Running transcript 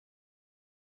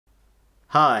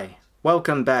Hi,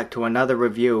 welcome back to another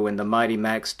review in the Mighty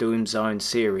Max Doom Zone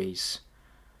series.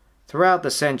 Throughout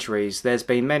the centuries, there's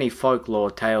been many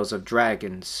folklore tales of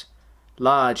dragons,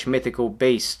 large mythical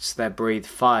beasts that breathe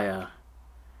fire.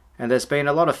 And there's been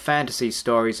a lot of fantasy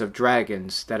stories of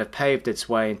dragons that have paved its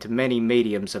way into many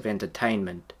mediums of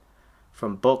entertainment,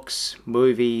 from books,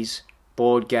 movies,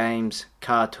 board games,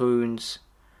 cartoons.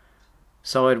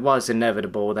 So it was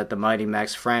inevitable that the Mighty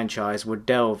Max franchise would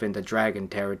delve into dragon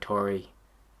territory.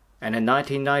 And in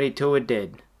 1992 it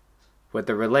did, with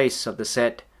the release of the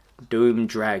set Doom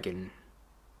Dragon.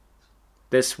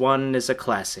 This one is a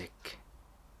classic.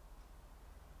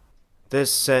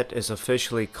 This set is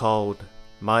officially called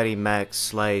Mighty Max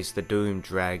Slays the Doom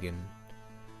Dragon.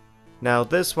 Now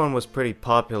this one was pretty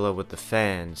popular with the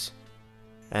fans,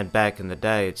 and back in the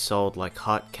day it sold like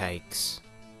hotcakes.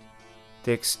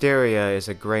 The exterior is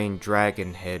a green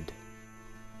dragon head.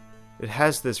 It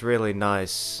has this really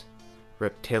nice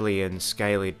reptilian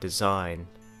scaly design,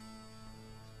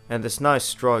 and this nice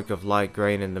stroke of light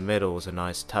green in the middle is a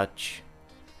nice touch.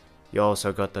 You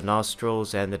also got the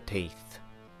nostrils and the teeth.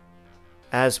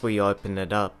 As we open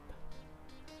it up,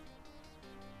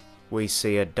 we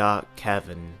see a dark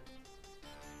cavern.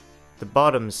 The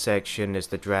bottom section is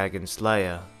the dragon's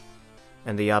lair,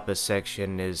 and the upper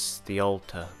section is the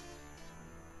altar.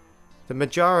 The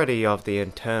majority of the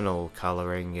internal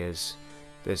colouring is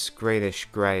this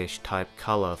greenish-greyish type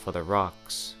colour for the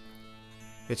rocks.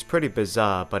 It's pretty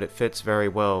bizarre, but it fits very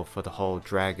well for the whole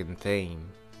dragon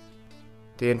theme.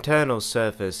 The internal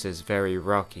surface is very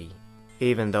rocky.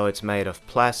 Even though it's made of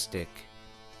plastic,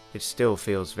 it still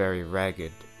feels very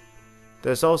ragged.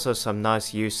 There's also some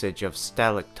nice usage of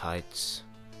stalactites.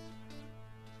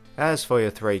 As for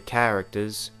your three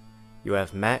characters, you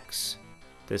have Max,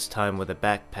 this time with a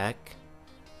backpack.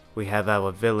 We have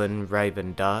our villain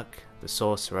Raven Dark, the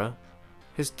sorcerer.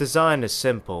 His design is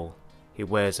simple. He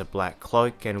wears a black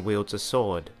cloak and wields a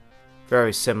sword,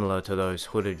 very similar to those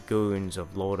hooded goons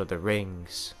of Lord of the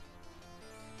Rings.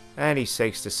 And he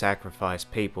seeks to sacrifice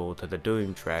people to the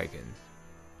Doom Dragon.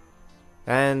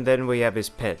 And then we have his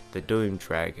pet, the Doom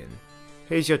Dragon.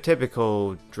 He's your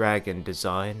typical dragon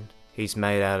design. He's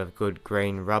made out of good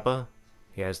green rubber.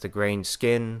 He has the green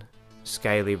skin,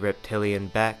 scaly reptilian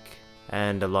back,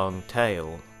 and a long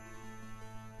tail.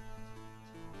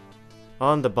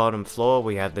 On the bottom floor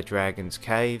we have the dragon's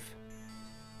cave.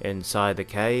 Inside the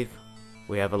cave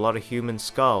we have a lot of human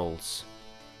skulls.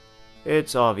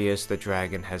 It's obvious the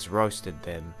dragon has roasted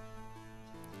them.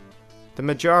 The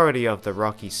majority of the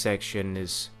rocky section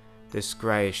is this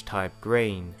greyish type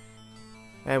green,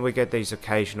 and we get these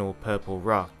occasional purple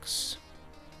rocks.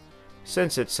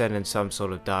 Since it's set in some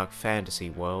sort of dark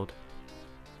fantasy world,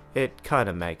 it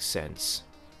kinda makes sense.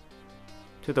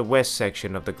 To the west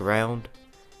section of the ground,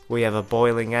 we have a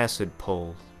boiling acid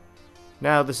pool.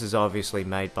 Now this is obviously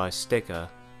made by sticker,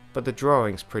 but the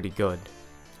drawing's pretty good.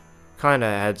 Kinda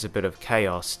adds a bit of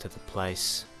chaos to the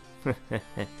place.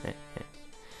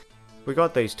 We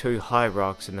got these two high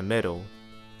rocks in the middle,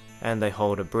 and they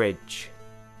hold a bridge.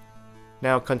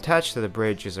 Now attached to the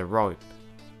bridge is a rope.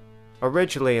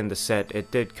 Originally in the set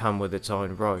it did come with its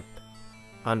own rope.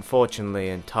 Unfortunately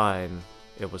in time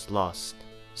it was lost.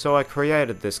 So I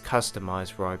created this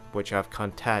customized rope which I've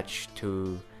attached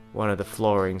to one of the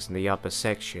floorings in the upper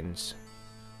sections.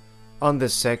 On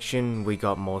this section we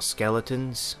got more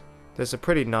skeletons. There's a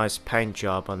pretty nice paint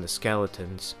job on the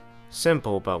skeletons.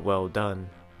 Simple but well done.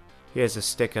 Here's a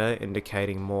sticker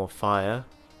indicating more fire,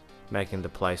 making the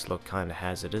place look kinda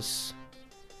hazardous.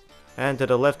 And to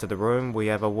the left of the room we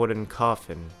have a wooden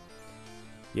coffin.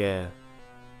 Yeah,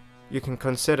 you can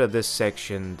consider this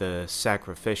section the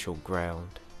sacrificial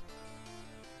ground.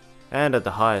 And at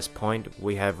the highest point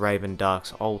we have Raven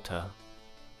Dark's altar.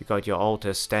 You got your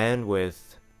altar stand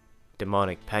with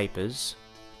demonic papers.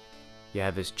 You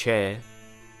have his chair,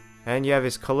 and you have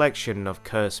his collection of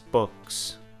cursed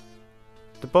books.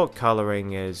 The book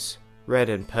colouring is red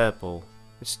and purple.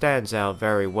 It stands out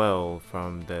very well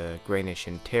from the greenish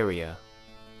interior.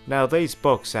 Now these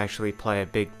books actually play a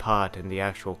big part in the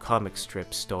actual comic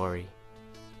strip story.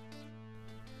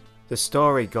 The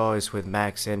story goes with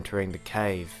Max entering the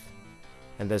cave,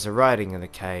 and there's a writing in the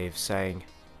cave saying,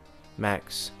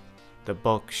 "Max, the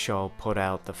book shall put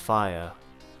out the fire."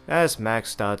 As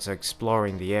Max starts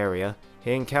exploring the area,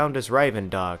 he encounters Raven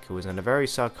Dark, who is in a very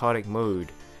psychotic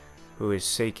mood, who is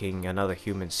seeking another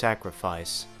human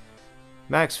sacrifice.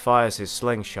 Max fires his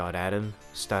slingshot at him,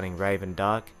 stunning Raven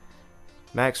Dark.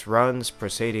 Max runs,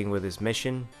 proceeding with his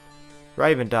mission.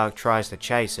 Raven Dark tries to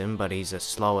chase him, but he's as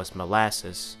slow as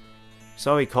molasses.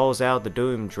 So he calls out the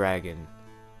Doom Dragon.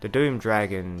 The Doom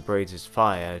Dragon breathes his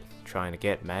fire, trying to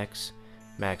get Max,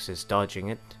 Max is dodging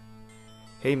it.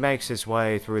 He makes his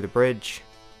way through the bridge,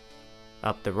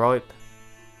 up the rope.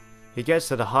 He gets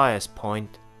to the highest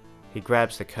point. He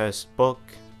grabs the cursed book.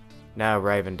 Now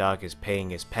Ravendark is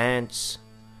peeing his pants.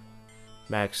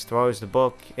 Max throws the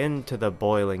book into the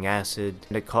boiling acid,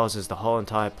 and it causes the whole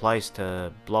entire place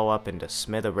to blow up into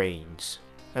smithereens.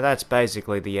 And that's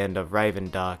basically the end of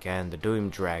Ravendark and the Doom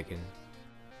Dragon.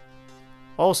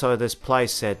 Also, this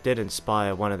playset did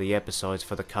inspire one of the episodes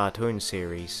for the cartoon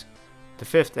series. The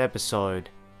 5th episode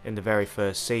in the very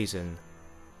first season,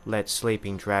 Let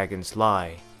Sleeping Dragons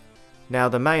Lie. Now,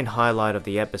 the main highlight of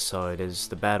the episode is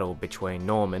the battle between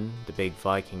Norman, the big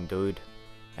Viking dude,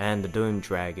 and the Doom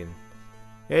Dragon.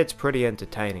 It's pretty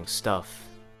entertaining stuff.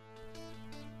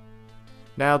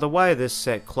 Now, the way this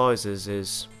set closes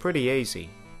is pretty easy.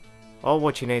 All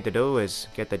what you need to do is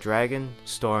get the dragon,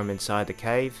 store him inside the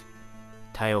cave,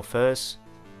 tail first.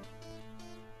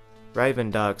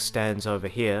 Ravendark stands over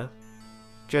here.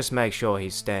 Just make sure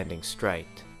he's standing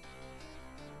straight.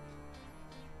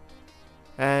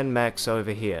 And Max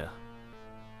over here.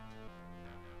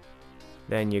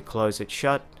 Then you close it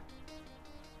shut.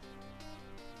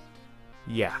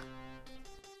 Yeah.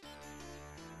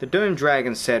 The Doom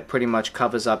Dragon set pretty much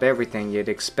covers up everything you'd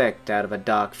expect out of a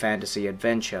dark fantasy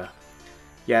adventure.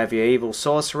 You have your evil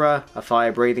sorcerer, a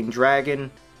fire-breathing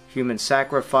dragon, human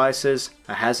sacrifices,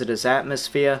 a hazardous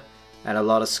atmosphere, and a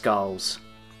lot of skulls.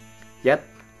 Yep,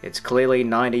 it's clearly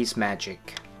 90s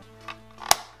magic.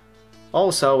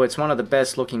 Also, it's one of the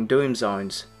best looking Doom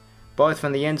zones, both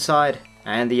from the inside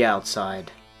and the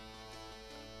outside.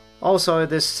 Also,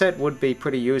 this set would be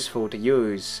pretty useful to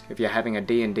use if you're having a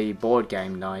D&D board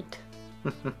game night.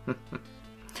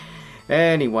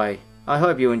 Anyway, I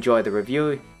hope you enjoyed the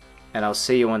review, and I'll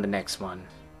see you on the next one.